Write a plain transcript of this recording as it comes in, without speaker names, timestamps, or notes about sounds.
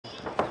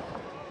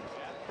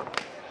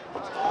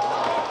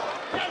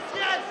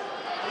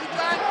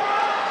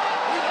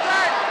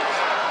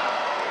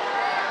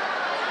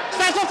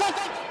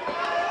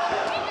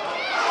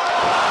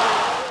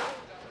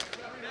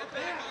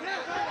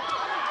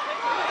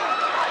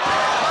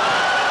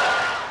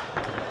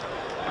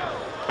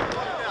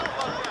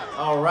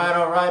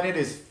right, it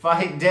is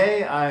fight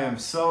day. I am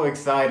so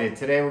excited.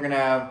 Today we're going to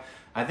have,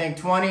 I think,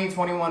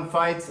 21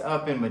 fights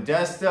up in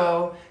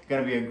Modesto.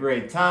 Going to be a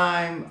great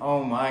time.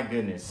 Oh my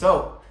goodness.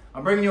 So,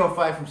 I'm bringing you a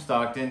fight from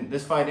Stockton.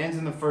 This fight ends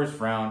in the first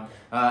round.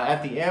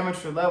 At the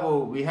amateur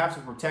level, we have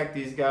to protect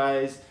these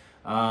guys,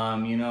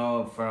 you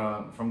know,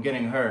 from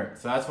getting hurt.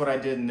 So that's what I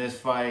did in this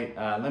fight.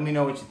 Let me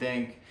know what you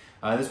think.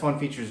 This one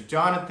features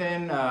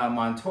Jonathan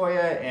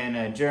Montoya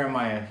and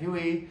Jeremiah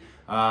Huey.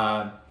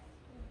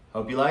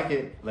 Hope you like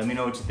it. Let me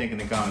know what you think in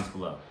the comments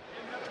below.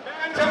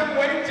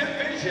 Bantamweight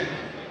division.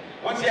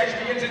 Once the action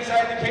begins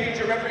inside the cage,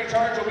 your referee in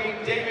charge will be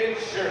David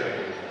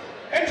Shirley.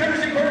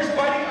 Introducing first,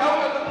 fighting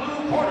out of the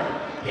blue corner.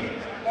 He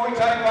Muay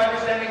Thai fighter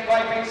standing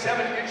 5 feet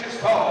 7 inches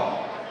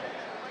tall.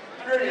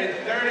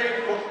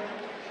 134.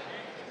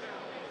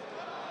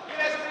 He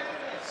has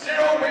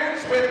 0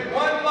 wins with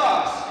 1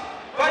 loss.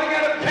 Fighting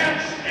out of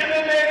Kent,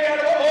 MMA out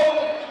of Old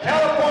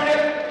California.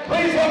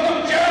 Please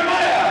welcome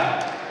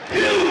Jeremiah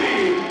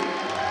Huey.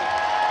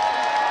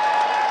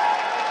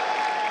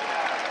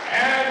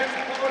 And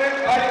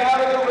fighting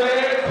out of the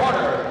red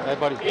corner. Hey,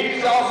 buddy.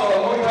 He's also a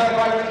Muay Thai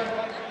fighter,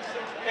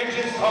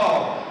 inches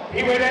tall.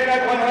 He weighed in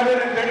at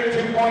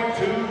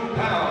 132.2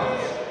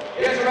 pounds.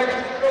 He has a record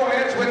of 0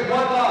 wins with 1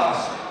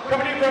 loss.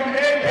 Coming in from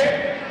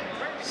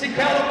AKC,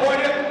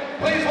 California,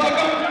 please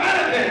welcome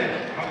Jonathan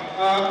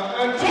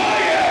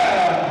Montoya.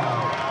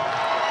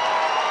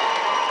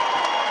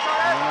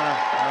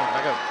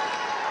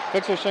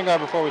 Fix your shin guard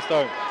before we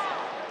start.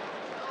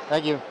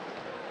 Thank you.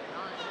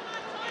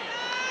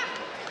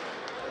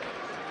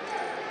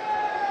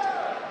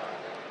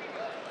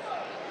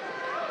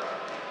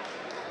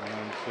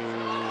 One, two,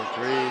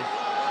 three,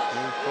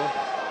 4.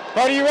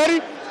 Fighter, you ready?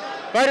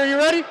 Fighter, you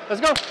ready? Let's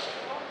go.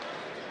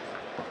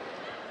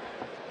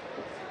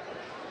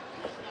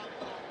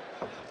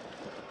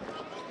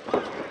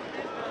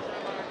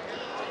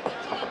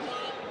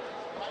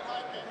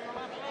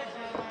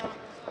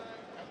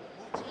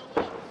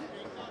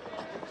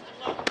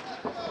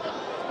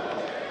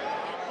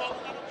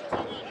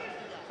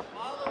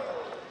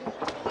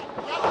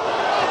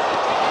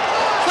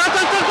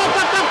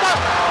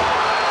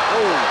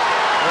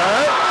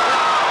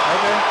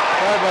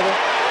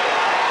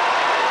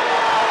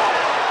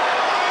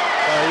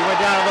 You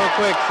went down a little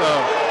quick, so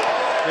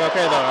you're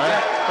okay though,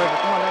 right?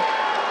 Perfect. Come on, man.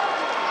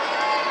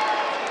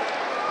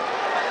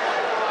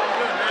 I'm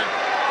good, man.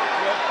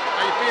 Good.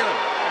 How you feeling?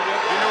 I'm good.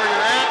 You know where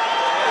you're at?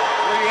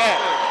 Where you at?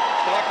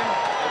 Talking?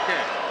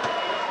 Okay.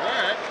 All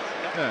right.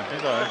 Yeah,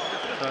 he's all right.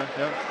 Sorry.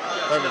 Yep.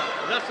 Perfect.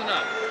 That's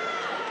enough.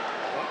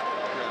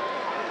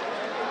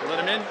 Let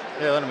him in?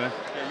 Yeah, let him in.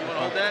 Yeah, you want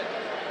to hold that?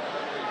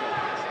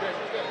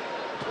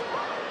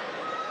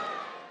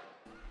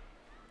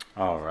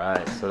 All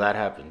right, so that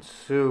happened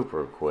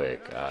super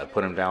quick. I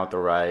put him down with the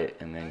right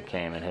and then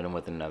came and hit him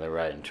with another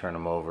right and turned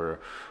him over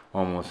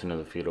almost into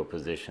the fetal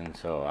position.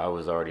 So I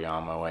was already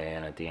on my way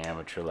in at the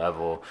amateur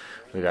level.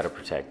 We got to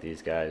protect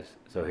these guys.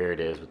 So here it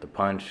is with the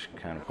punch,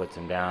 kind of puts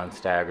him down,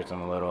 staggers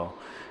him a little,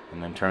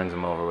 and then turns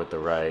him over with the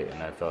right.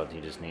 And I felt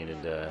he just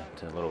needed a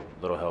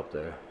little help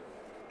there.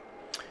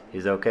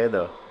 He's okay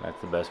though.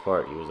 That's the best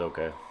part. He was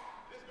okay.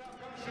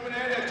 Coming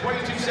in at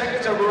 22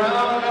 seconds of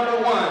round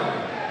number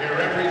 1. Your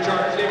referee in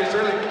charge, David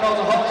Shirley, calls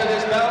a halt to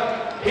this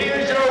bout. He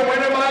is your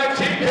winner by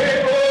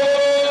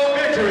TKO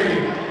victory.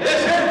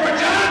 Let's hear it for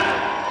John.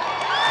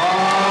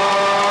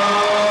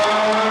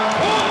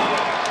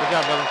 Good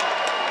job, brother.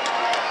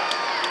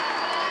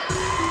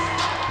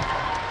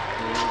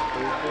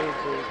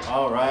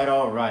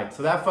 All right.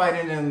 So that fight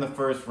ended in the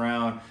first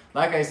round.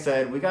 Like I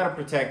said, we got to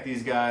protect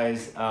these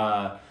guys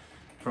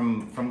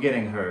from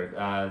getting hurt.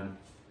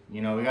 You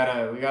know, we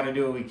gotta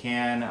do what we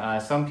can.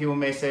 Some people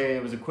may say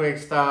it was a quick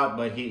stop,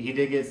 but he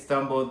did get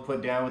stumbled,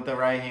 put down with the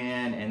right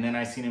hand, and then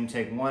I seen him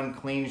take one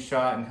clean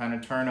shot and kind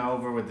of turn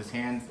over with his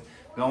hands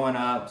going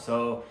up.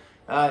 So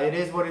it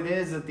is what it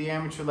is at the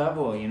amateur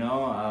level, you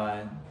know.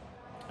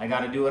 I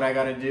gotta do what I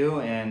gotta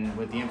do, and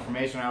with the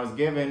information I was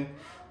given,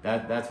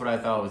 that's what I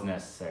thought was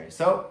necessary.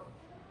 So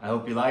I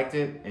hope you liked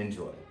it.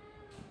 Enjoy.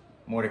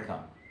 More to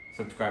come.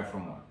 Subscribe for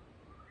more.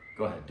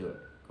 Go ahead, do it.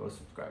 Go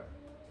subscribe.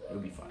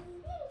 You'll be fine.